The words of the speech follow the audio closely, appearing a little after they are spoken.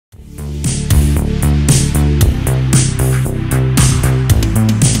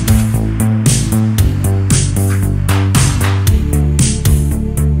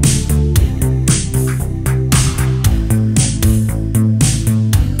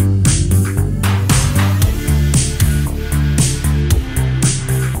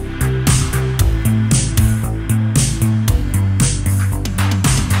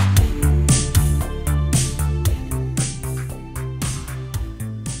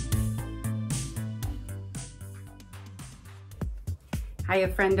Hiya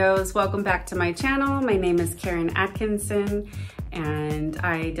friendos, welcome back to my channel. My name is Karen Atkinson and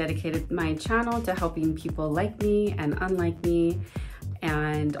I dedicated my channel to helping people like me and unlike me.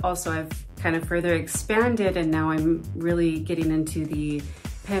 And also I've kind of further expanded and now I'm really getting into the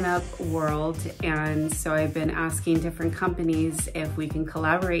pinup world. And so I've been asking different companies if we can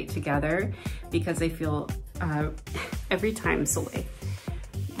collaborate together because I feel every time, Soleil.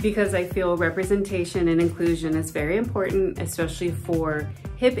 Because I feel representation and inclusion is very important, especially for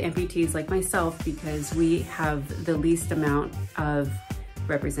hip amputees like myself, because we have the least amount of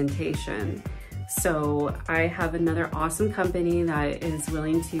representation. So I have another awesome company that is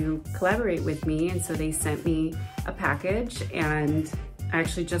willing to collaborate with me, and so they sent me a package, and I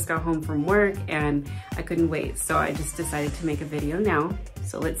actually just got home from work and I couldn't wait, so I just decided to make a video now.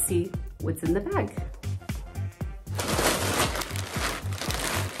 So let's see what's in the bag.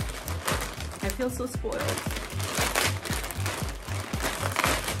 I feel so spoiled.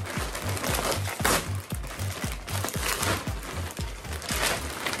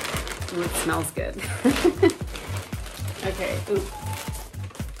 Ooh, it smells good. Okay, ooh.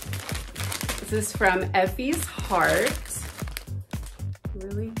 This is from Effie's Heart.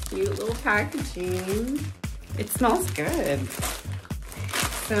 Really cute little packaging. It smells good.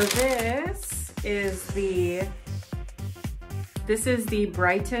 So this is the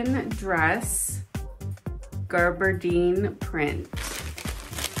Brighton dress gabardine print.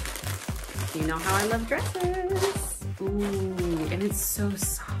 You know how I love dresses. Ooh, and it's so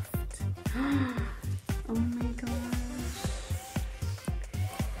soft. Oh my gosh.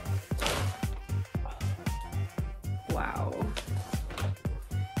 Wow.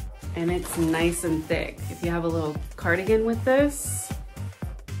 And it's nice and thick. If you have a little cardigan with this,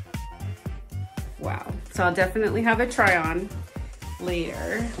 wow. So I'll definitely have a try on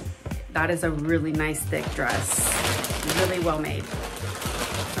later. That is a really nice thick dress. Really well made.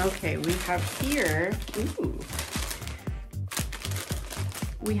 Okay, we have here, ooh.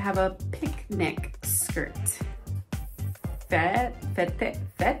 We have a picnic skirt. Fete,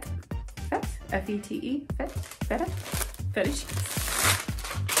 F-E-T-E, fetish.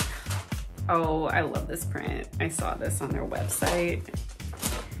 Oh, I love this print. I saw this on their website.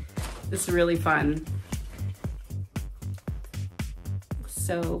 It's really fun.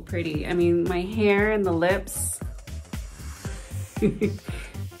 So pretty. I mean, my hair and the lips,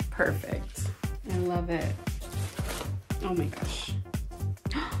 perfect. I love it. Oh my gosh.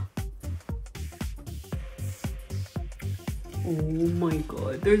 Oh my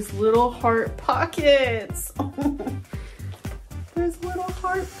God, there's little heart pockets. Oh, there's little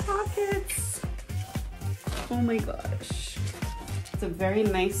heart pockets. Oh my gosh. It's a very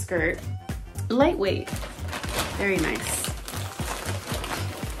nice skirt. Lightweight, very nice.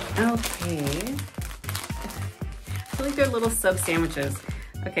 Okay. I feel like they're little sub sandwiches.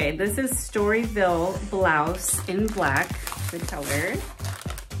 Okay, this is Storyville blouse in black, good color.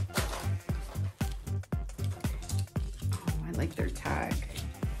 Oh, I like their tag.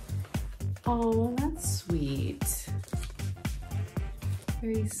 Oh, that's sweet.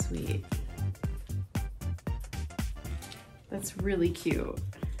 Very sweet. That's really cute.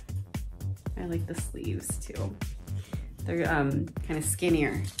 I like the sleeves too. They're kind of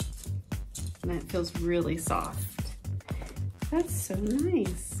skinnier. And it feels really soft. That's so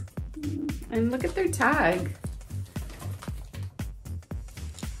nice. And look at their tag.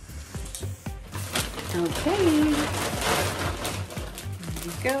 Okay. There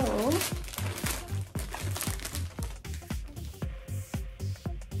we go.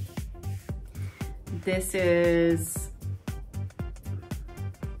 This is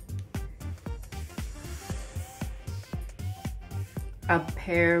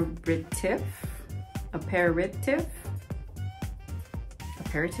aperitif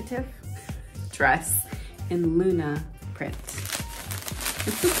dress in Luna print.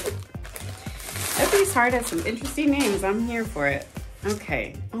 Effie's Heart has some interesting names. I'm here for it.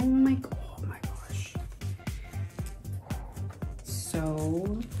 Okay. Oh my gosh.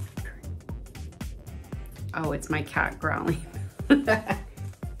 So, oh, it's my cat growling.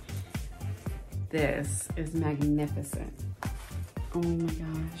 This is magnificent. Oh my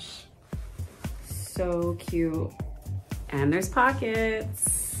gosh. So cute. And there's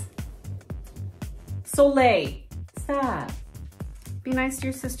pockets. Soleil, stop. Be nice to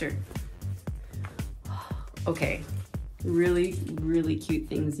your sister. Okay, really, really cute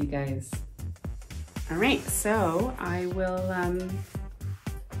things, you guys. All right, so I will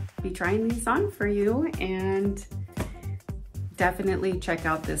be trying these on for you, and definitely check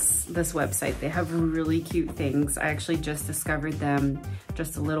out this website. They have really cute things. I actually just discovered them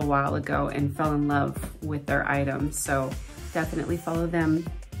just a little while ago and fell in love with their items. So definitely follow them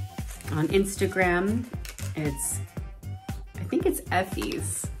on Instagram. I think it's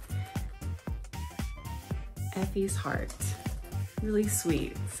Effie's Heart. Really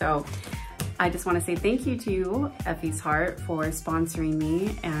sweet. So I just want to say thank you to Effie's Heart for sponsoring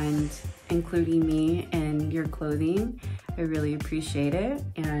me and including me in your clothing. I really appreciate it.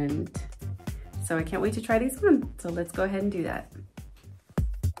 And so I can't wait to try these on. So let's go ahead and do that.